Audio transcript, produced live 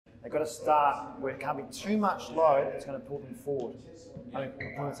They've got to start where it can't be too much load that's going to pull them forward.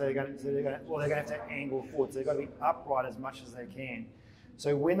 So they're going to have to angle forward. So they've got to be upright as much as they can.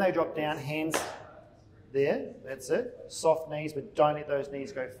 So when they drop down, hands there, that's it. Soft knees, but don't let those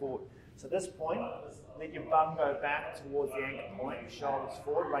knees go forward. So at this point, let your bum go back towards the ankle point, shoulders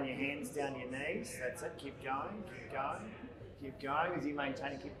forward, run your hands down your knees. That's it. Keep going, keep going. Keep going as you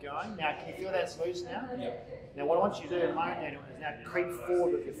maintain and keep going. Now, can you feel that's loose now? Yep. Now, what I want you to do in a moment is now creep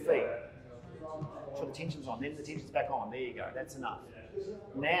forward with your feet. So the tension's on, then the tension's back on. There you go, that's enough.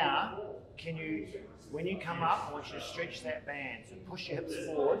 Now, can you, when you come up, I want you to stretch that band. So push your hips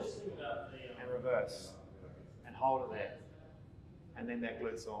forward and reverse. And hold it there. And then that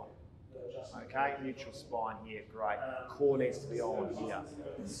glutes on. Okay, neutral spine here, great. Core needs to be on here.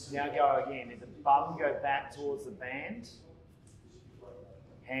 Now go again, let the bum go back towards the band.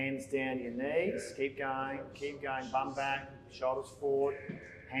 Hands down your knees, keep going, bum back, shoulders forward,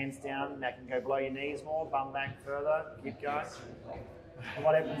 hands down, that can go below your knees more, bum back further, keep going. And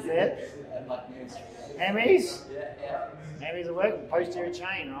what happens there? Hammies? Hammies are working, posterior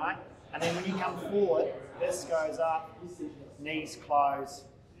chain, right? And then when you come forward, this goes up, knees close,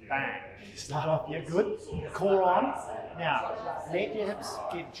 bang. Start off, you're good, core on. Now, let your hips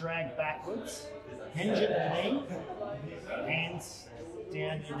get dragged backwards, hinge at the knee, hands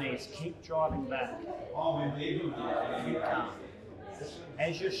down your knees, keep driving back. Keep calm.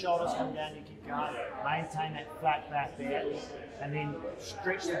 As your shoulders come down, you keep going. Maintain that flat back there, and then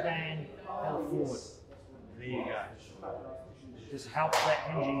stretch the band forward. There you go. Just helps that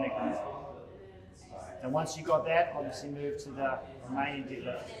hinging mechanism. And once you've got that, obviously move to the remaining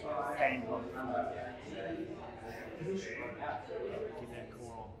deadlift band block. Keep that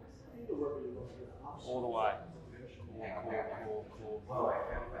core on. All the way. Core.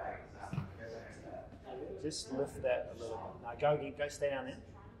 Just lift that a little bit. Now go again, go stay down there.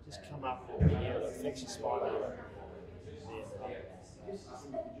 Just come up here, flex your spine a little bit.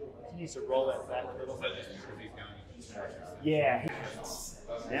 You need to roll that back a little bit. Yeah.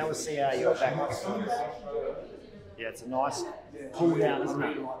 Now we'll see how you're backwards. Yeah, it's a nice pull down, isn't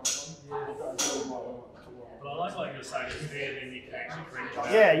it? But I like what you're saying, it's there, then you can actually correct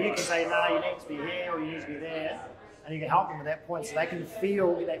it. Yeah, you can say, no, you need to be here or you need to be there. And you can help them at that point so they can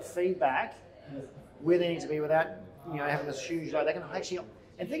feel that feedback where they need to be without having this huge load. They can actually,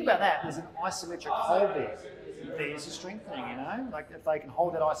 and think about that, there's an isometric hold there. There's a strengthening, like if they can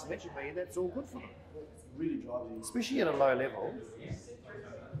hold that isometrically, that's all good for them. Really drives you. Especially at a low level.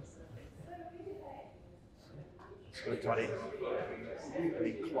 It's good, Toddy.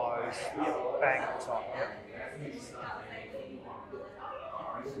 Really close. Yep. Bang up top. Yep.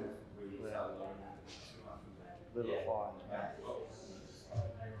 Little high.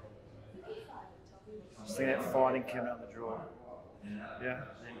 Just think that fighting coming out the draw. Yeah.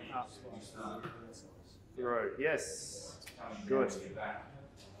 And up. Through. Yes. Good.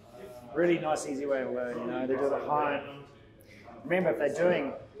 Really nice, easy way of learning. They do it at home. Remember, if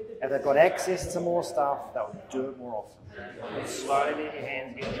they've got access to more stuff, they'll do it more often. And slowly let your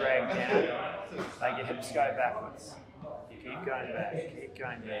hands get dragged down. Make your hips go backwards. Keep going back, keep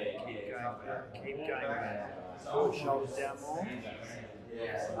going back, keep going back, keep going back. Pull shoulders down more.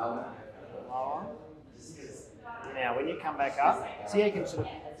 Lower. Now, when you come back up, see how you can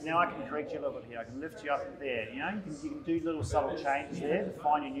now I can correct you a little bit here. I can lift you up there. You can do little subtle changes there to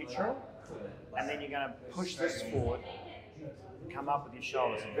find your neutral. And then you're going to push this forward. Come up with your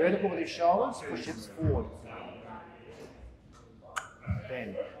shoulders. Vertical with your shoulders, push hips forward.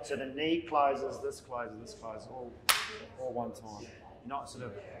 Bend. So the knee closes, this closes, all one time. You're not sort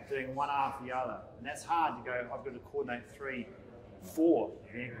of doing one after the other. And that's hard to go, I've got to coordinate 3, 4,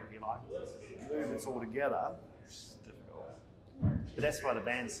 if you like. Movements all together. It's difficult. But that's why the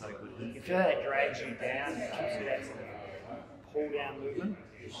band's so good. You can feel how it drags you down, it keeps you that sort of pull down movement.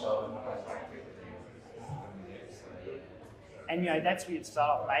 And that's where you'd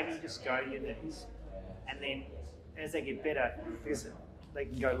start off. Maybe you just go to your knees. And then as they get better, because they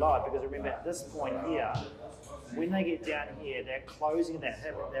can go lower, because remember at this point here, when they get down here, they're closing that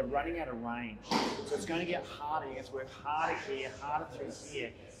hip, they're running out of range. So it's going to get harder. You have to work harder here, harder through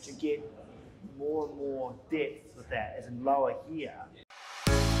here to get more and more depth with that, as in lower here.